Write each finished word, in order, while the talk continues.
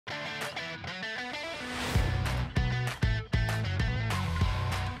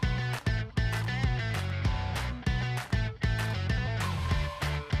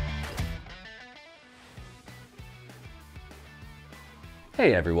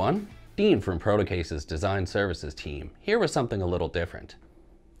Hey everyone, Dean from Protocase's Design Services team, here with something a little different.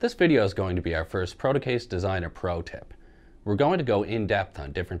 This video is going to be our first Protocase Designer Pro tip. We're going to go in depth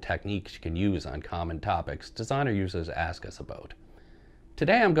on different techniques you can use on common topics designer users ask us about.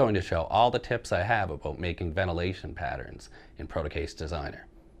 Today I'm going to show all the tips I have about making ventilation patterns in Protocase Designer.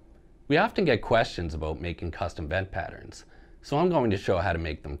 We often get questions about making custom vent patterns, so I'm going to show how to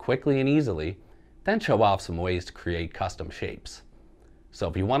make them quickly and easily, then show off some ways to create custom shapes. So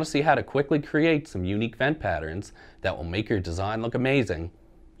if you want to see how to quickly create some unique vent patterns that will make your design look amazing,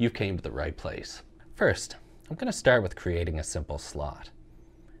 you've came to the right place. First, I'm going to start with creating a simple slot.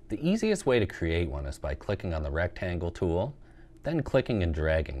 The easiest way to create one is by clicking on the rectangle tool, then clicking and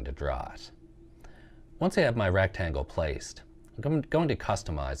dragging to draw it. Once I have my rectangle placed, I'm going to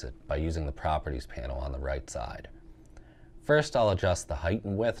customize it by using the Properties panel on the right side. First, I'll adjust the height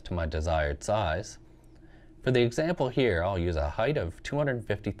and width to my desired size. For the example here, I'll use a height of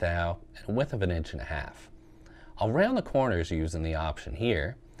 250 thou and a width of 1.5 inches. I'll round the corners using the option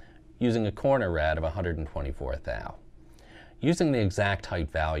here, using a corner rad of 124 thou. Using the exact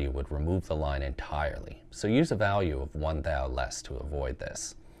height value would remove the line entirely, so use a value of 1 thou less to avoid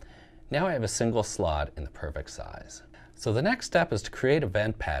this. Now I have a single slot in the perfect size. So the next step is to create a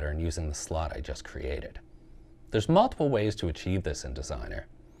vent pattern using the slot I just created. There's multiple ways to achieve this in Designer.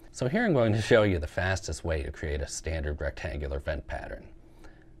 So here I'm going to show you the fastest way to create a standard rectangular vent pattern.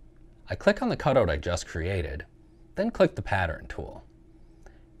 I click on the cutout I just created, then click the Pattern tool.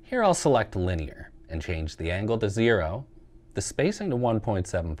 Here I'll select Linear and change the angle to 0, the spacing to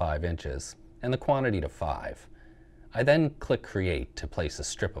 1.75 inches, and the quantity to 5. I then click Create to place a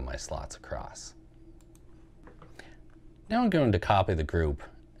strip of my slots across. Now I'm going to copy the group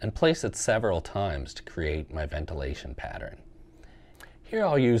and place it several times to create my ventilation pattern. Here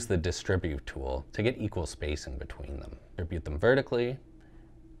I'll use the Distribute tool to get equal spacing between them. Distribute them vertically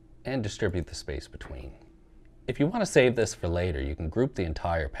and distribute the space between. If you want to save this for later, you can group the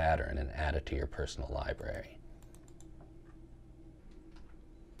entire pattern and add it to your personal library.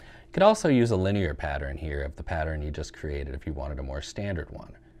 You could also use a linear pattern here of the pattern you just created if you wanted a more standard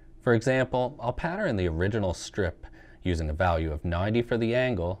one. For example, I'll pattern the original strip using a value of 90 for the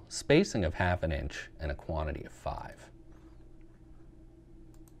angle, spacing of 1/2 inch, and a quantity of 5.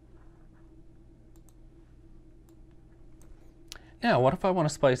 Now, what if I want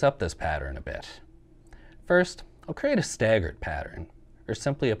to spice up this pattern a bit? First, I'll create a staggered pattern, or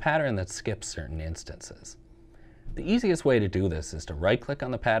simply a pattern that skips certain instances. The easiest way to do this is to right-click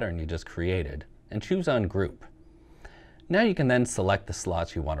on the pattern you just created and choose Ungroup. Now you can then select the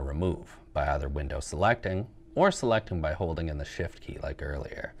slots you want to remove by either window selecting or selecting by holding in the Shift key like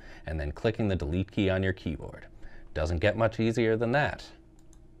earlier, and then clicking the Delete key on your keyboard. Doesn't get much easier than that.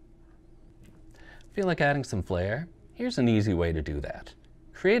 Feel like adding some flair? Here's an easy way to do that.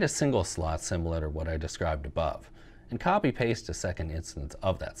 Create a single slot similar to what I described above, and copy-paste a second instance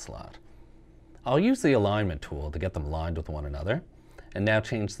of that slot. I'll use the Alignment tool to get them aligned with one another, and now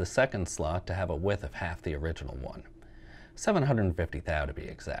change the second slot to have a width of half the original one, 750 thou to be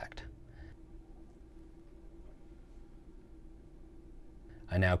exact.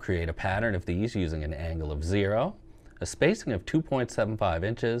 I now create a pattern of these using an angle of 0, a spacing of 2.75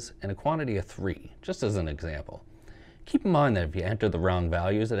 inches, and a quantity of 3, just as an example. Keep in mind that if you enter the wrong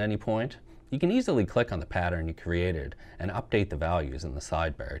values at any point, you can easily click on the pattern you created and update the values in the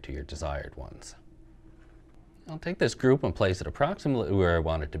sidebar to your desired ones. I'll take this group and place it approximately where I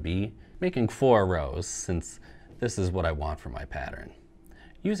want it to be, making 4 rows since this is what I want for my pattern.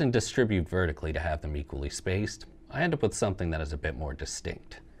 Using Distribute vertically to have them equally spaced, I end up with something that is a bit more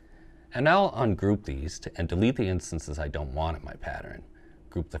distinct. And now I'll ungroup these and delete the instances I don't want in my pattern,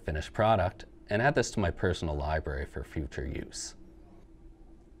 group the finished product, and add this to my personal library for future use.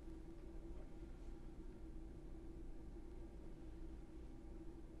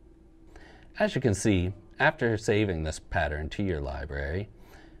 As you can see, after saving this pattern to your library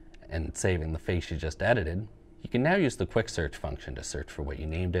and saving the face you just edited, you can now use the quick search function to search for what you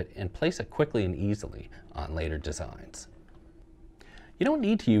named it and place it quickly and easily on later designs. You don't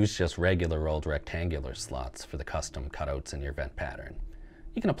need to use just regular old rectangular slots for the custom cutouts in your vent pattern.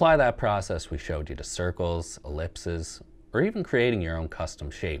 You can apply that process we showed you to circles, ellipses, or even creating your own custom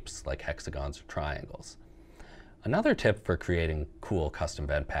shapes like hexagons or triangles. Another tip for creating cool custom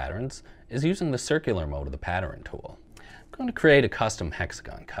vent patterns is using the circular mode of the Pattern tool. I'm going to create a custom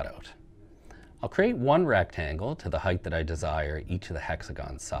hexagon cutout. I'll create one rectangle to the height that I desire each of the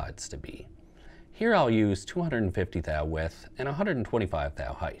hexagon sides to be. Here I'll use 250 thou width and 125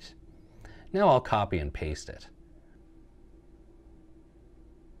 thou height. Now I'll copy and paste it.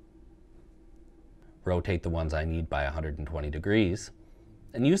 Rotate the ones I need by 120 degrees,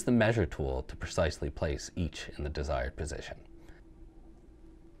 and use the measure tool to precisely place each in the desired position.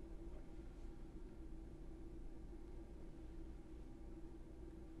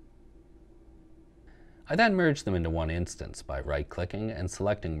 I then merge them into one instance by right-clicking and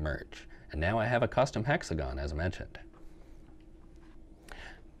selecting Merge, and now I have a custom hexagon as mentioned.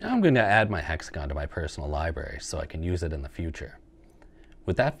 Now I'm going to add my hexagon to my personal library so I can use it in the future.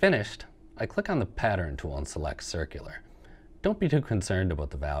 With that finished, I click on the Pattern tool and select Circular. Don't be too concerned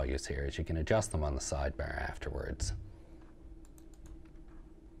about the values here, as you can adjust them on the sidebar afterwards.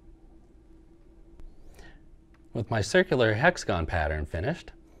 With my circular hexagon pattern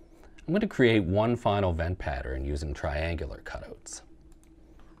finished, I'm going to create one final vent pattern using triangular cutouts.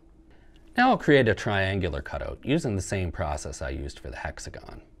 Now I'll create a triangular cutout using the same process I used for the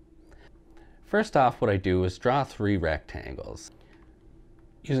hexagon. First off, what I do is draw 3 rectangles.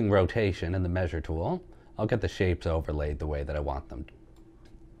 Using rotation and the measure tool, I'll get the shapes overlaid the way that I want them.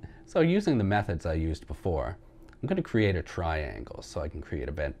 So using the methods I used before, I'm going to create a triangle so I can create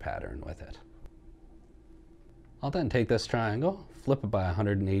a vent pattern with it. I'll then take this triangle, flip it by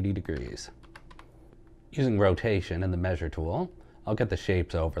 180 degrees. Using rotation and the measure tool, I'll get the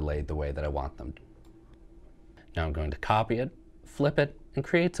shapes overlaid the way that I want them. Now I'm going to copy it, flip it, and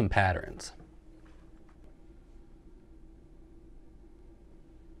create some patterns.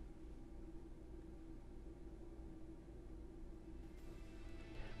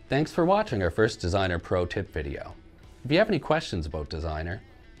 Thanks for watching our first Designer Pro tip video. If you have any questions about Designer,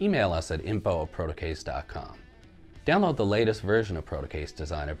 email us at info@protocase.com. Download the latest version of Protocase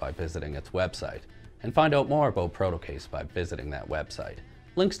Designer by visiting its website, and find out more about Protocase by visiting that website.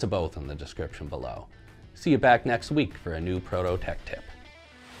 Links to both in the description below. See you back next week for a new Proto Tech tip.